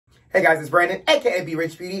Hey guys, it's Brandon, aka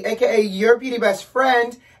B.Rich Beauty, aka your beauty best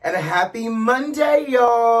friend, and a happy Monday,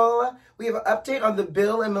 y'all. We have an update on the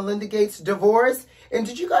Bill and Melinda Gates divorce. And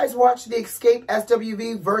did you guys watch the Xscape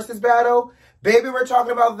SWV Verzuz battle? Baby, we're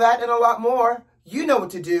talking about that and a lot more. You know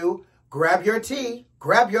what to do. Grab your tea,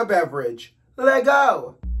 grab your beverage. Let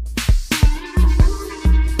go.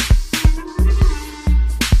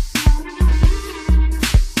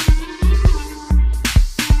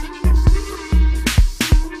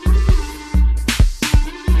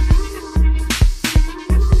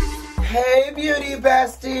 Hey, beauty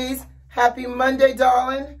besties. Happy Monday,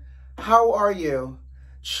 darling. How are you?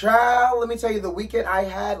 Child, let me tell you, the weekend I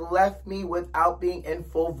had left me without being in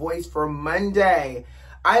full voice for Monday.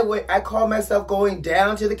 I called myself going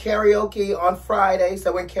down to the karaoke on Friday.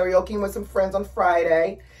 So I went karaoke with some friends on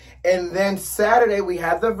Friday. And then Saturday, we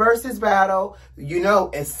had the Verzuz battle. You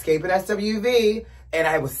know, Xscape and SWV. And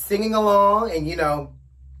I was singing along and, you know,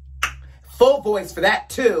 full voice for that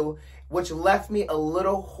too, which left me a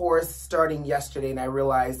little hoarse starting yesterday, and I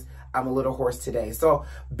realized I'm a little hoarse today. So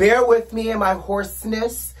bear with me and my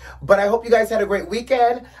hoarseness, but I hope you guys had a great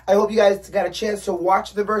weekend. I hope you guys got a chance to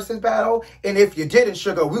watch the Verzuz battle, and if you didn't,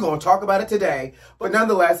 sugar, we're going to talk about it today. But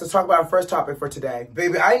nonetheless, let's talk about our first topic for today.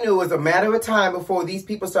 Baby, I knew it was a matter of time before these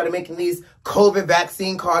people started making these COVID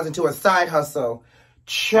vaccine cards into a side hustle.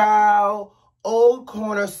 Child. Old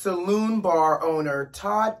Corner Saloon bar owner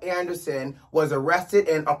Todd Anderson was arrested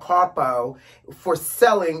in COKO for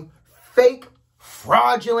selling fake,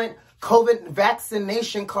 fraudulent COVID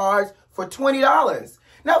vaccination cards for $20.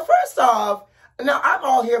 Now, first off, I'm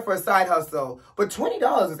all here for a side hustle, but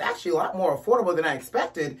 $20 is actually a lot more affordable than I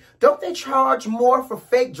expected. Don't they charge more for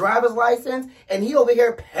fake driver's license? And he over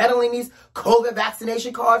here peddling these COVID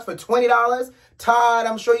vaccination cards for $20? Todd,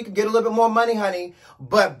 I'm sure you could get a little bit more money, honey.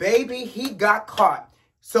 But baby, he got caught.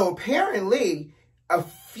 So apparently, a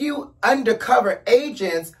few undercover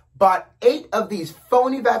agents bought 8 of these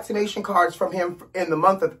phony vaccination cards from him in the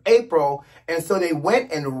month of April. And so they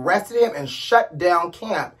went and arrested him and shut down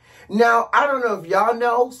camp. Now, I don't know if y'all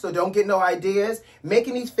know, so don't get no ideas.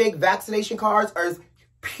 Making these fake vaccination cards are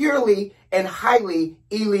purely and highly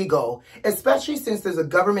illegal, especially since there's a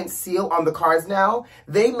government seal on the cards now.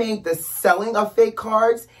 They made the selling of fake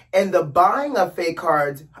cards and the buying of fake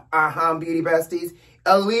cards, beauty besties,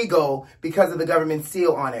 illegal because of the government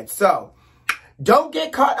seal on it. So, don't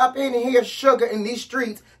get caught up in here, sugar, in these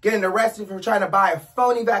streets, getting arrested for trying to buy a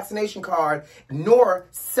phony vaccination card, nor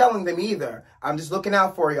selling them either. I'm just looking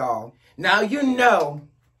out for y'all. Now, you know,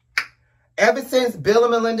 ever since Bill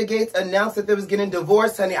and Melinda Gates announced that they was getting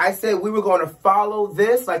divorced, honey, I said we were going to follow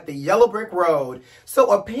this like the yellow brick road. So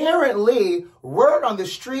apparently, word on the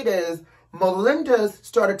street is Melinda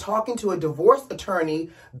started talking to a divorce attorney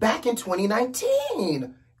back in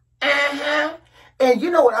 2019. And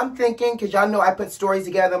you know what I'm thinking, because y'all know I put stories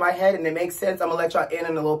together in my head and it makes sense. I'm going to let y'all in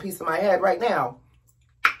a little piece of my head right now.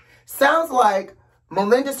 Sounds like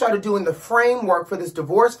Melinda started doing the framework for this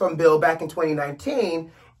divorce from Bill back in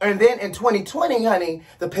 2019. And then in 2020, honey,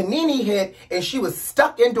 the panini hit and she was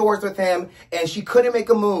stuck indoors with him and she couldn't make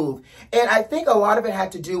a move. And I think a lot of it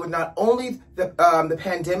had to do with not only the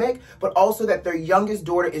pandemic, but also that their youngest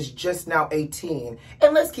daughter is just now 18.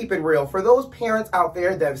 And let's keep it real. For those parents out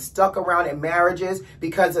there that have stuck around in marriages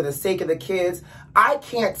because of the sake of the kids, I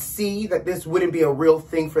can't see that this wouldn't be a real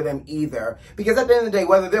thing for them either. Because at the end of the day,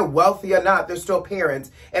 whether they're wealthy or not, they're still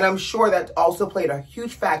parents. And I'm sure that also played a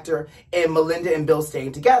huge factor in Melinda and Bill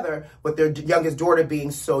staying together, with their youngest daughter being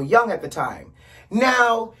so young at the time.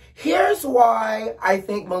 Now, here's why I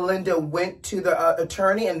think Melinda went to the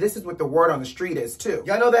attorney, and this is what the word on the street is too.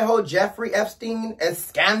 Y'all know that whole Jeffrey Epstein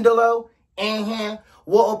scandalo?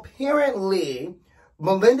 Well, apparently,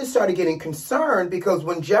 Melinda started getting concerned because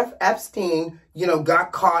when Jeff Epstein, you know,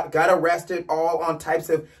 got caught, got arrested, all on types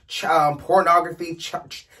of pornography,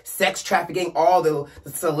 sex trafficking, all the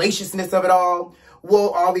salaciousness of it all,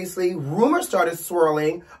 well, obviously, rumors started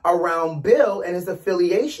swirling around Bill and his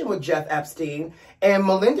affiliation with Jeff Epstein, and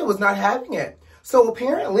Melinda was not having it. So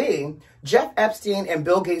apparently, Jeff Epstein and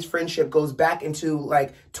Bill Gates' friendship goes back into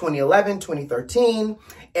like 2011, 2013,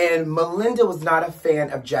 and Melinda was not a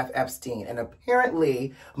fan of Jeff Epstein. And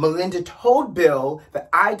apparently, Melinda told Bill that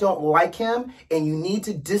I don't like him and you need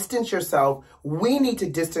to distance yourself. We need to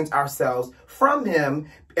distance ourselves from him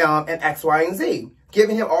and X, Y, and Z.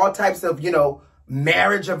 Giving him all types of, you know,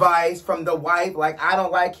 marriage advice from the wife, like, I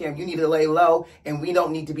don't like him, you need to lay low, and we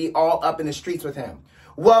don't need to be all up in the streets with him.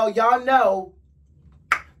 Well, y'all know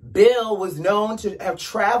Bill was known to have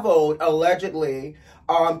traveled, allegedly,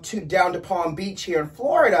 down to Palm Beach here in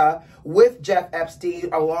Florida with Jeff Epstein,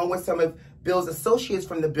 along with some of Bill's associates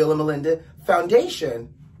from the Bill and Melinda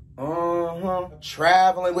Foundation.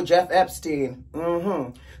 Traveling with Jeff Epstein.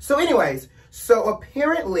 So anyways, so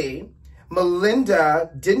apparently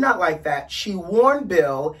Melinda did not like that. She warned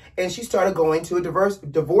Bill and she started going to a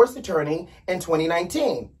divorce attorney in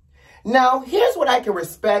 2019. Now, here's what I can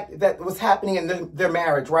respect that was happening in their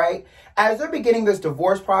marriage, right? As they're beginning this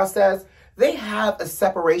divorce process, they have a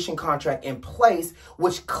separation contract in place,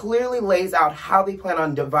 which clearly lays out how they plan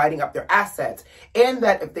on dividing up their assets. And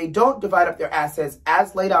that if they don't divide up their assets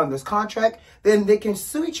as laid out in this contract, then they can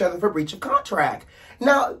sue each other for breach of contract.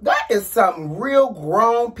 Now, that is some real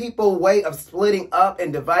grown people way of splitting up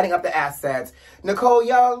and dividing up the assets. Nicole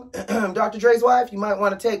Young, Dr. Dre's wife, you might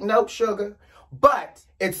want to take note, sugar. But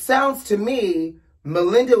it sounds to me,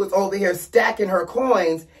 Melinda was over here stacking her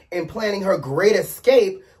coins and planning her great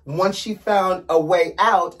escape once she found a way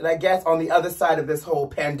out, and I guess on the other side of this whole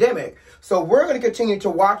pandemic. So we're going to continue to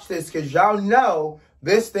watch this because y'all know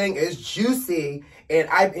this thing is juicy, and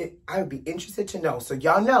I would be interested to know. So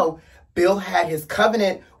y'all know Bill had his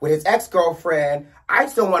covenant with his ex-girlfriend. I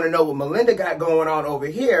still want to know what Melinda got going on over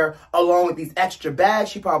here, along with these extra bags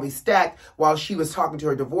she probably stacked while she was talking to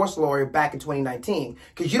her divorce lawyer back in 2019.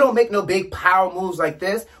 Because you don't make no big power moves like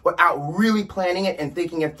this without really planning it and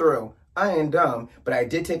thinking it through. I ain't dumb, but I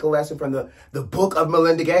did take a lesson from the book of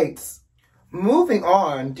Melinda Gates. Moving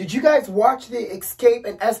on, did you guys watch the Xscape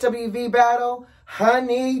and SWV battle?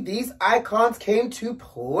 Honey, these icons came to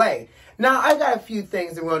play. Now, I got a few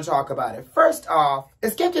things that we're going to talk about it. First off,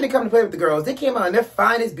 Xscape didn't come to play with the girls. They came out in their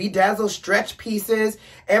finest bedazzled stretch pieces.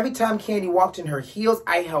 Every time Candy walked in her heels,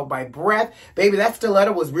 I held my breath. Baby, that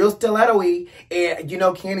stiletto was real stiletto-y. And you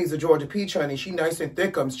know Candy's a Georgia peach, honey. She nice and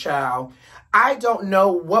thickums, child. I don't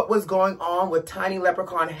know what was going on with Tiny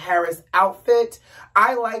Leprechaun Harris' outfit.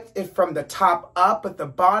 I liked it from the top up, but the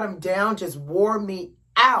bottom down just wore me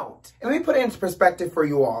out. And let me put it into perspective for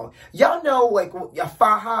you all. Y'all know, like, a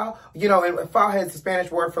faja, you know, and faja is the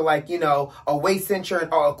Spanish word for, like, you know, a waist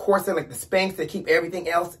cincher or a corset, like the Spanx that keep everything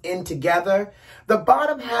else in together. The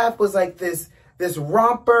bottom half was like this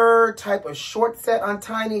romper type of short set on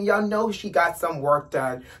Tiny. Y'all know she got some work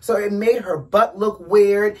done. So it made her butt look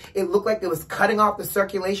weird. It looked like it was cutting off the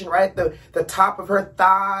circulation right at the top of her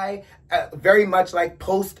thigh. Very much like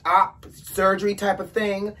post-op surgery type of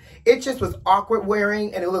thing. It just was awkward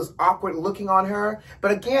wearing and it was awkward looking on her.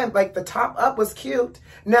 But again, like the top up was cute.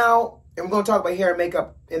 Now, I'm going to talk about hair and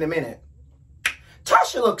makeup in a minute.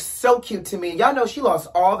 Tasha looks so cute to me. Y'all know she lost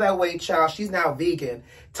all that weight, child. She's now vegan.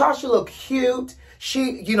 Tasha looked cute.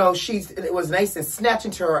 She, you know, it was nice and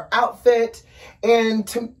snatching to her outfit. And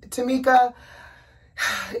Tamika,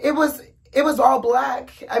 it was all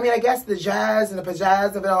black. I mean, I guess the jazz and the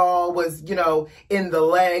pizzazz of it all was, you know, in the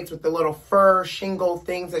legs with the little fur shingle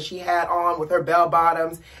things that she had on with her bell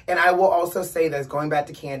bottoms. And I will also say this, going back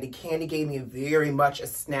to Candy, Candy gave me very much a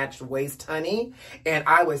snatched waist, honey. And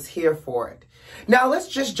I was here for it. Now, let's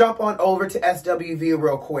just jump on over to SWV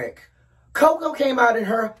real quick. COKO came out in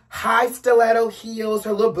her high stiletto heels,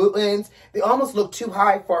 her little bootlins. They almost looked too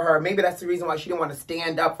high for her. Maybe that's the reason why she didn't want to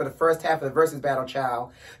stand up for the first half of the Verzuz battle,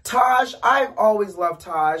 child. Taj, I've always loved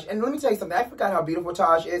Taj. And let me tell you something. I forgot how beautiful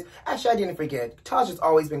Taj is. Actually, I didn't forget. Taj has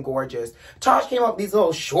always been gorgeous. Taj came up with these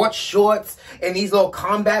little short shorts and these little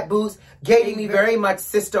combat boots. Gave me very much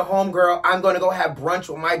sister homegirl. I'm going to go have brunch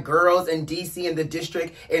with my girls in DC in the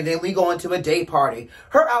district. And then we go into a day party.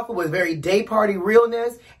 Her outfit was very day party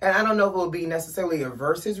realness. And I don't know if it would be necessarily a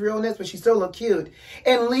Verzuz realness, but she still looked cute.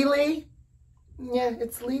 And Lily, yeah,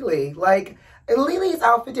 it's Lily. Like, Lily's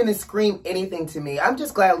outfit didn't scream anything to me. I'm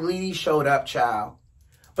just glad Lily showed up, child.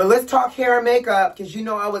 But let's talk hair and makeup, because you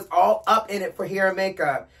know I was all up in it for hair and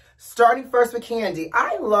makeup. Starting first with Candy.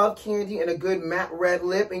 I love Candy and a good matte red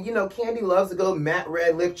lip. And you know, Candy loves a good matte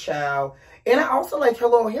red lip, child. And I also like her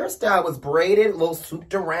little hairstyle was braided, a little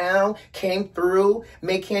souped around, came through,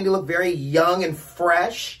 made Candy look very young and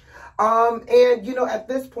fresh. And, you know, at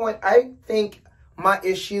this point, I think my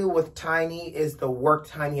issue with Tiny is the work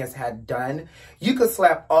Tiny has had done. You could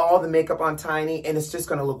slap all the makeup on Tiny and it's just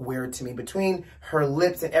going to look weird to me. Between her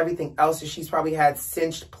lips and everything else that she's probably had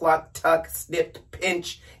cinched, plucked, tucked, snipped,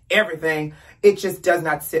 pinched, everything, it just does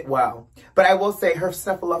not sit well. But I will say her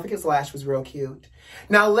Snuffleupagus lash was real cute.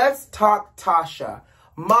 Now let's talk Tasha.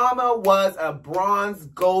 Mama was a bronze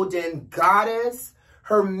golden goddess.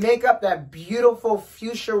 Her makeup, that beautiful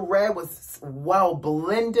fuchsia red, was well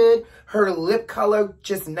blended. Her lip color,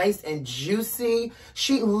 just nice and juicy.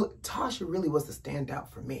 Tasha really was the standout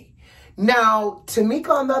for me. Now, Tamika,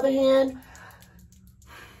 on the other hand,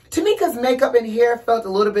 Tamika's makeup and hair felt a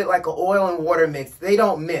little bit like an oil and water mix. They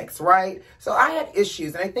don't mix, right? So I had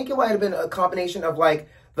issues, and I think it might have been a combination of, like,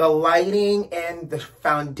 the lighting and the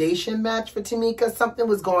foundation match for Tamika. Something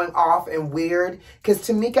was going off and weird because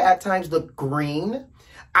Tamika at times looked green.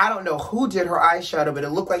 I don't know who did her eyeshadow, but it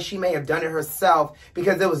looked like she may have done it herself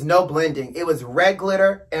because there was no blending. It was red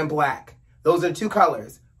glitter and black. Those are the two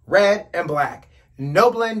colors, red and black. No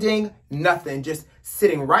blending, nothing. Just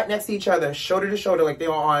sitting right next to each other, shoulder to shoulder, like they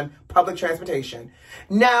were on public transportation.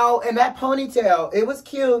 Now, in that ponytail, it was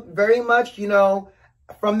cute, very much, you know,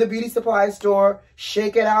 from the beauty supply store,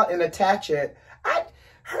 shake it out and attach it.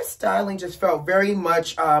 Her styling just felt very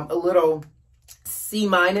much a little C-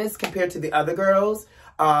 compared to the other girls.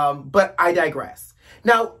 But I digress.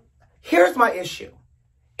 Now, here's my issue.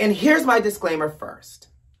 And here's my disclaimer first.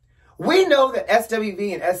 We know that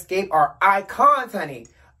SWV and Xscape are icons, honey.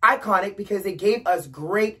 Iconic because they gave us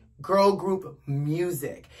great girl group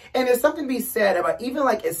music. And there's something to be said about even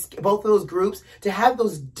like both of those groups, to have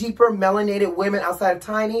those deeper melanated women outside of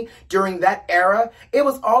Tiny during that era. It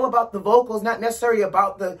was all about the vocals, not necessarily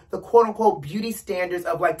about the quote unquote beauty standards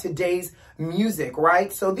of like today's music,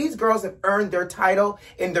 right? So these girls have earned their title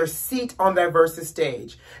and their seat on that Verzuz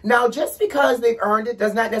stage. Now, just because they've earned it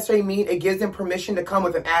does not necessarily mean it gives them permission to come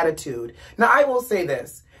with an attitude. Now, I will say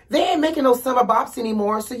this. They ain't making no summer bops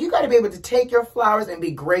anymore, so you got to be able to take your flowers and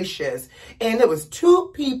be gracious. And there was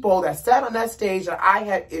two people that sat on that stage that I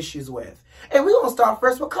had issues with. And we're going to start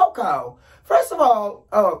first with COKO. First of all,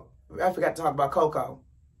 oh, I forgot to talk about COKO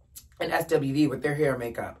and SWV with their hair and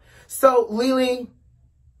makeup. So, Lily,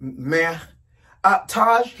 meh.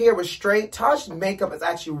 Taj hair was straight. Taj's makeup is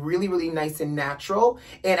actually really, really nice and natural.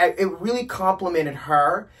 And it really complimented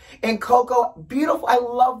her. And COKO, beautiful. I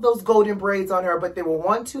love those golden braids on her, but they were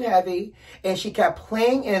one too heavy. And she kept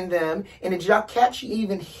playing in them. And did y'all catch she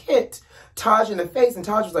even hit Taj in the face? And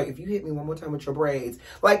Taj was like, if you hit me one more time with your braids.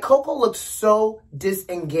 Like, COKO looked so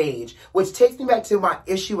disengaged, which takes me back to my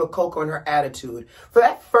issue with COKO and her attitude. For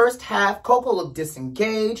that first half, COKO looked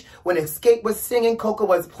disengaged. When Xscape was singing, COKO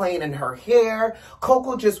was playing in her hair.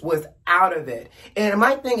 COKO just was out of it. And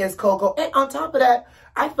my thing is COKO, and on top of that,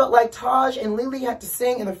 I felt like Taj and Lily had to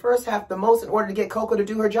sing in the first half the most in order to get COKO to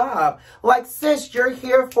do her job. Like, sis, you're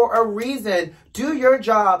here for a reason. Do your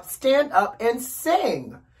job. Stand up and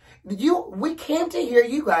sing. We came to hear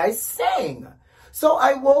you guys sing. So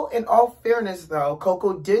I will, in all fairness though,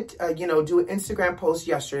 COKO did, do an Instagram post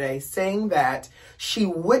yesterday saying that she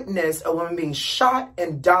witnessed a woman being shot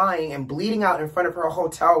and dying and bleeding out in front of her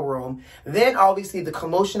hotel room. Then obviously the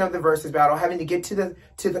commotion of the Verzuz battle, having to get to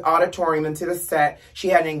the auditorium and to the set. She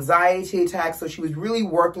had an anxiety attack, so she was really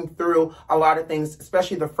working through a lot of things,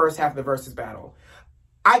 especially the first half of the Verzuz battle.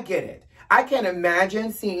 I get it. I can't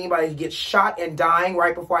imagine seeing anybody get shot and dying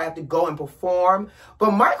right before I have to go and perform.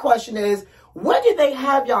 But my question is, where did they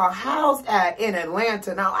have y'all housed at in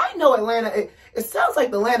Atlanta? Now, I know Atlanta, it sounds like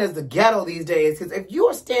Atlanta is the ghetto these days. Because if you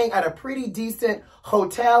are staying at a pretty decent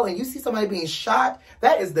hotel and you see somebody being shot,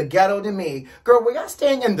 that is the ghetto to me. Girl, were y'all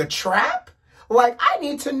staying in the trap? Like, I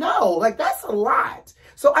need to know. Like, that's a lot.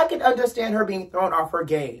 So I can understand her being thrown off her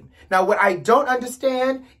game. Now, what I don't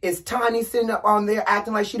understand is Tiny sitting up on there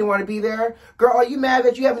acting like she didn't want to be there. Girl, are you mad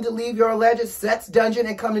that you having to leave your alleged sex dungeon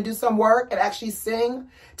and come and do some work and actually sing?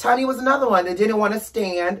 Tiny was another one that didn't want to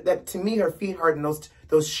stand. That, to me, her feet hurt in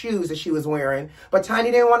those shoes that she was wearing. But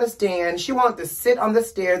Tiny didn't want to stand. She wanted to sit on the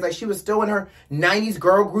stairs like she was still in her 90s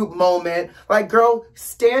girl group moment. Like, girl,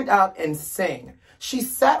 stand up and sing. She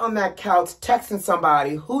sat on that couch texting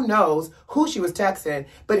somebody. Who knows who she was texting.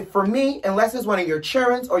 But for me, unless it's one of your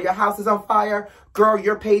children or your house is on fire, girl,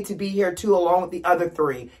 you're paid to be here too, along with the other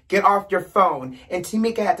three. Get off your phone. And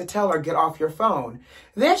Tamika had to tell her, get off your phone.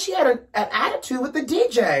 Then she had an attitude with the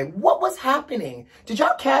DJ. What was happening? Did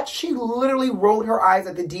y'all catch? She literally rolled her eyes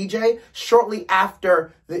at the DJ shortly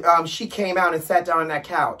after she came out and sat down on that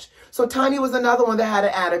couch. So Tiny was another one that had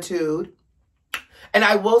an attitude. And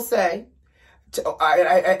I will say,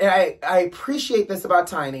 I appreciate this about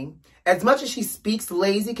Tiny. As much as she speaks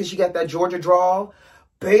lazy because she got that Georgia drawl,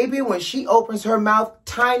 baby, when she opens her mouth,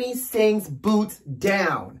 Tiny sings boots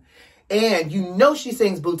down. And you know she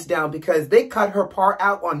sings boots down because they cut her part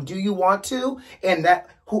out on Do You Want To? And that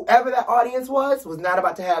whoever that audience was not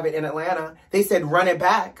about to have it in Atlanta. They said, run it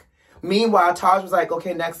back. Meanwhile, Taj was like,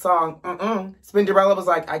 okay, next song. Spinderella was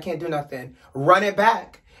like, I can't do nothing. Run it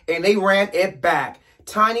back. And they ran it back.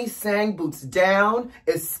 Tiny sang Boots Down.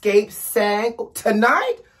 Xscape sang.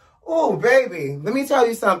 Tonight? Oh, baby. Let me tell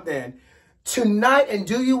you something. Tonight and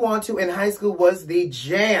Do You Want To in high school was the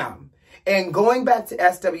jam. And going back to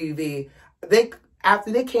SWV,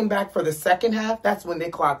 After they came back for the second half, that's when they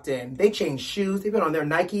clocked in. They changed shoes. They put on their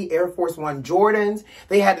Nike Air Force One Jordans.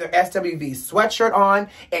 They had their SWV sweatshirt on.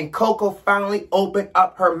 And COKO finally opened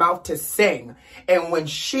up her mouth to sing. And when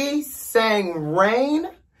she sang Rain,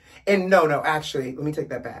 and no, actually, let me take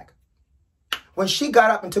that back. When she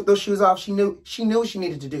got up and took those shoes off, she knew what she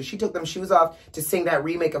needed to do. She took them shoes off to sing that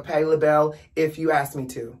remake of Patti LaBelle, If You Ask Me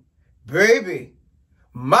To. Baby,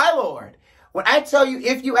 my Lord. When I tell you,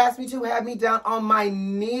 if you ask me to, had me down on my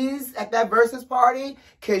knees at that Verzuz party,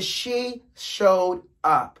 because she showed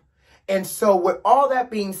up. And so with all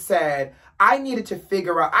that being said, I needed to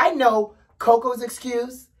figure out, I know COKO's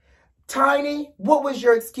excuse. Tiny, what was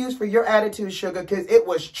your excuse for your attitude, sugar? Because it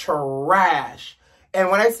was trash. And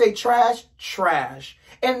when I say trash, trash.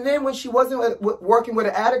 And then when she wasn't working with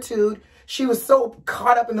an attitude, she was so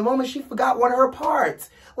caught up in the moment, she forgot one of her parts.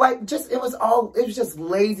 Like, it was just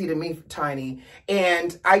lazy to me, Tiny.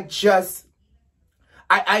 And I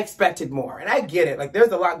expected more. And I get it. Like,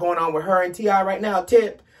 there's a lot going on with her and T.I. right now,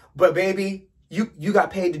 tip. But, baby, you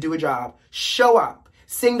got paid to do a job. Show up.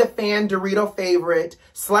 Sing the fan Dorito favorite.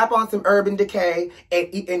 Slap on some Urban Decay.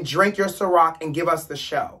 And drink your Ciroc and give us the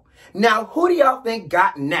show. Now, who do y'all think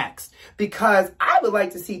got next? Because I would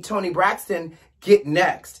like to see Toni Braxton get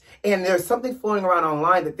next. And there's something floating around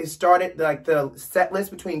online that they started, like, the set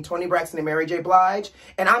list between Toni Braxton and Mary J. Blige,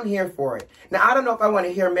 and I'm here for it. Now, I don't know if I want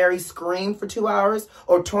to hear Mary scream for 2 hours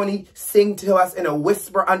or Toni sing to us in a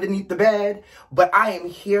whisper underneath the bed, but I am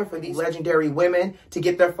here for these legendary women to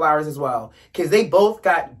get their flowers as well, because they both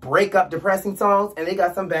got breakup depressing songs, and they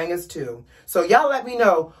got some bangers too. So y'all let me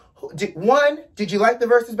know. One, did you like the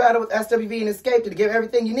Verzuz battle with SWV and Xscape? Did it give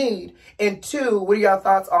everything you need? And two, what are y'all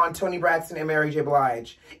thoughts on Toni Braxton and Mary J.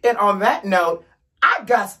 Blige? And on that note, I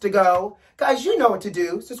got to go. Guys, you know what to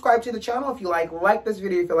do. Subscribe to the channel if you like this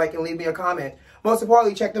video if you like, and leave me a comment. Most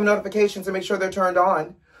importantly, check them notifications and make sure they're turned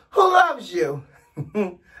on. Who loves you?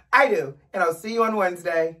 I do. And I'll see you on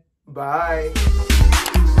Wednesday. Bye.